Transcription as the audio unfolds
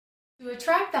To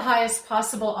attract the highest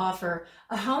possible offer,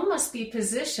 a home must be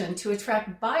positioned to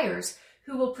attract buyers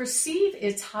who will perceive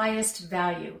its highest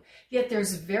value. Yet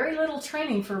there's very little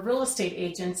training for real estate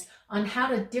agents on how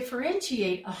to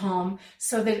differentiate a home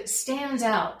so that it stands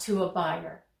out to a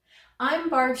buyer.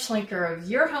 I'm Barb Schlinker of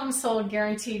Your Home Sold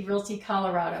Guaranteed Realty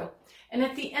Colorado. And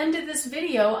at the end of this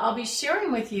video, I'll be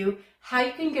sharing with you how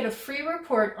you can get a free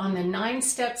report on the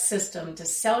 9-step system to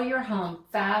sell your home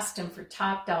fast and for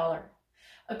top dollar.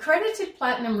 Accredited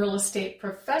Platinum Real Estate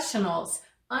professionals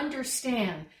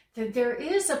understand that there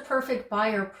is a perfect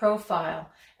buyer profile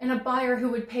and a buyer who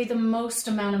would pay the most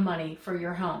amount of money for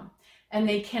your home. And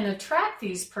they can attract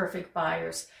these perfect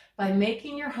buyers by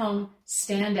making your home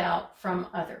stand out from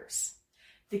others.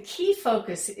 The key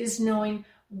focus is knowing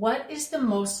what is the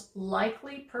most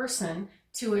likely person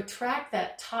to attract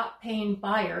that top paying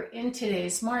buyer in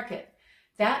today's market.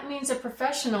 That means a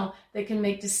professional that can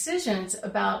make decisions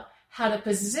about how to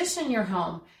position your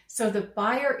home so the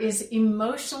buyer is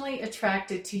emotionally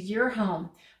attracted to your home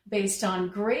based on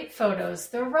great photos,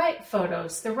 the right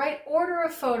order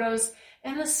of photos,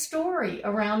 and the story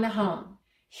around the home.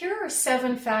 Here are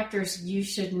 7 factors you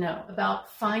should know about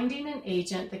finding an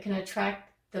agent that can attract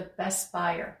the best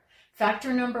buyer.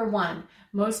 Factor number 1,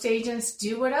 most agents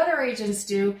do what other agents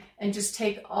do and just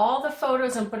take all the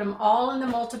photos and put them all in the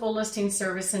multiple listing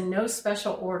service in no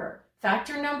special order.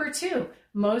 Factor number 2,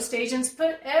 most agents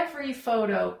put every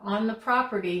photo on the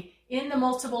property in the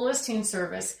multiple listing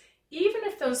service, even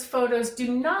if those photos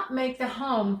do not make the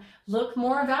home look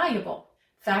more valuable.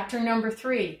 Factor number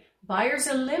 3, buyers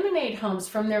eliminate homes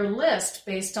from their list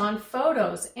based on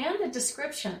photos and the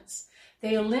descriptions.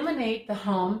 They eliminate the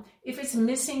home if it's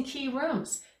missing key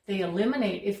rooms. They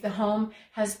eliminate if the home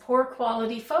has poor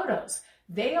quality photos.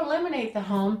 They eliminate the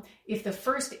home if the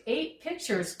first 8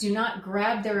 pictures do not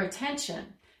grab their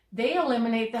attention. They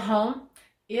eliminate the home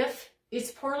if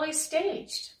it's poorly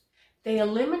staged. They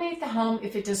eliminate the home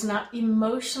if it does not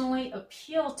emotionally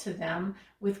appeal to them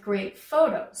with great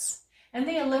photos. And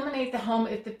they eliminate the home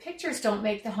if the pictures don't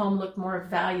make the home look more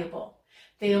valuable.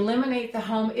 They eliminate the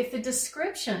home if the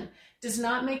description does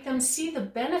not make them see the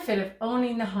benefit of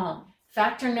owning the home.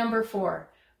 Factor number 4,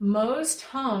 most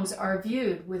homes are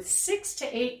viewed with 6 to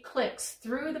 8 clicks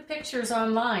through the pictures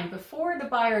online before the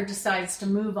buyer decides to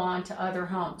move on to other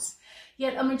homes.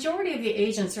 Yet a majority of the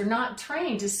agents are not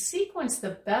trained to sequence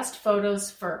the best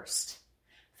photos first.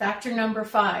 Factor number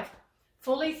 5,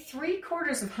 fully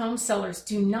 3/4 of home sellers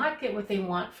do not get what they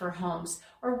want for homes,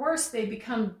 or worse, they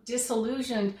become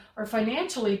disillusioned or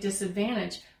financially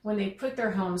disadvantaged when they put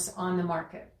their homes on the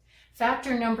market.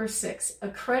 Factor number 6,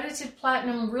 accredited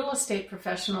platinum real estate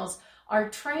professionals are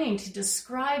trained to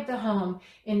describe the home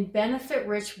in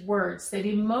benefit-rich words that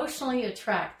emotionally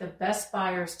attract the best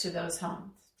buyers to those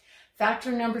homes.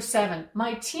 Factor number 7,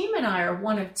 my team and I are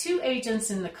one of 2 agents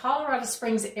in the Colorado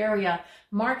Springs area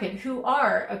market who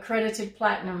are accredited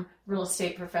platinum real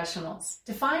estate professionals.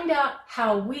 To find out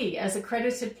how we, as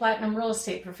accredited platinum real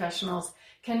estate professionals,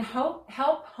 can help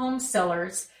home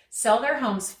sellers sell their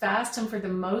homes fast and for the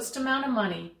most amount of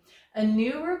money, a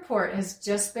new report has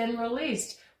just been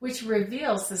released which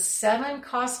reveals the 7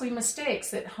 costly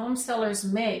mistakes that home sellers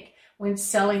make when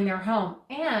selling their home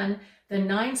and the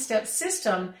 9-step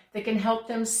system that can help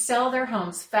them sell their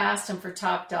homes fast and for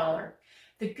top dollar.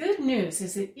 The good news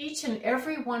is that each and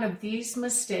every one of these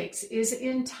mistakes is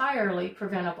entirely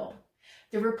preventable.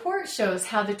 The report shows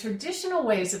how the traditional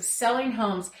ways of selling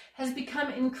homes has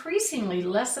become increasingly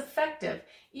less effective,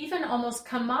 even almost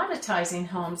commoditizing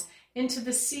homes into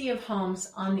the sea of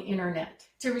homes on the internet.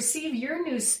 To receive your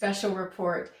new special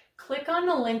report, click on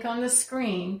the link on the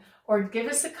screen or give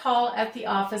us a call at the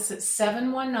office at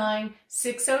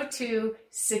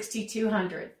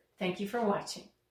 719-602-6200. Thank you for watching.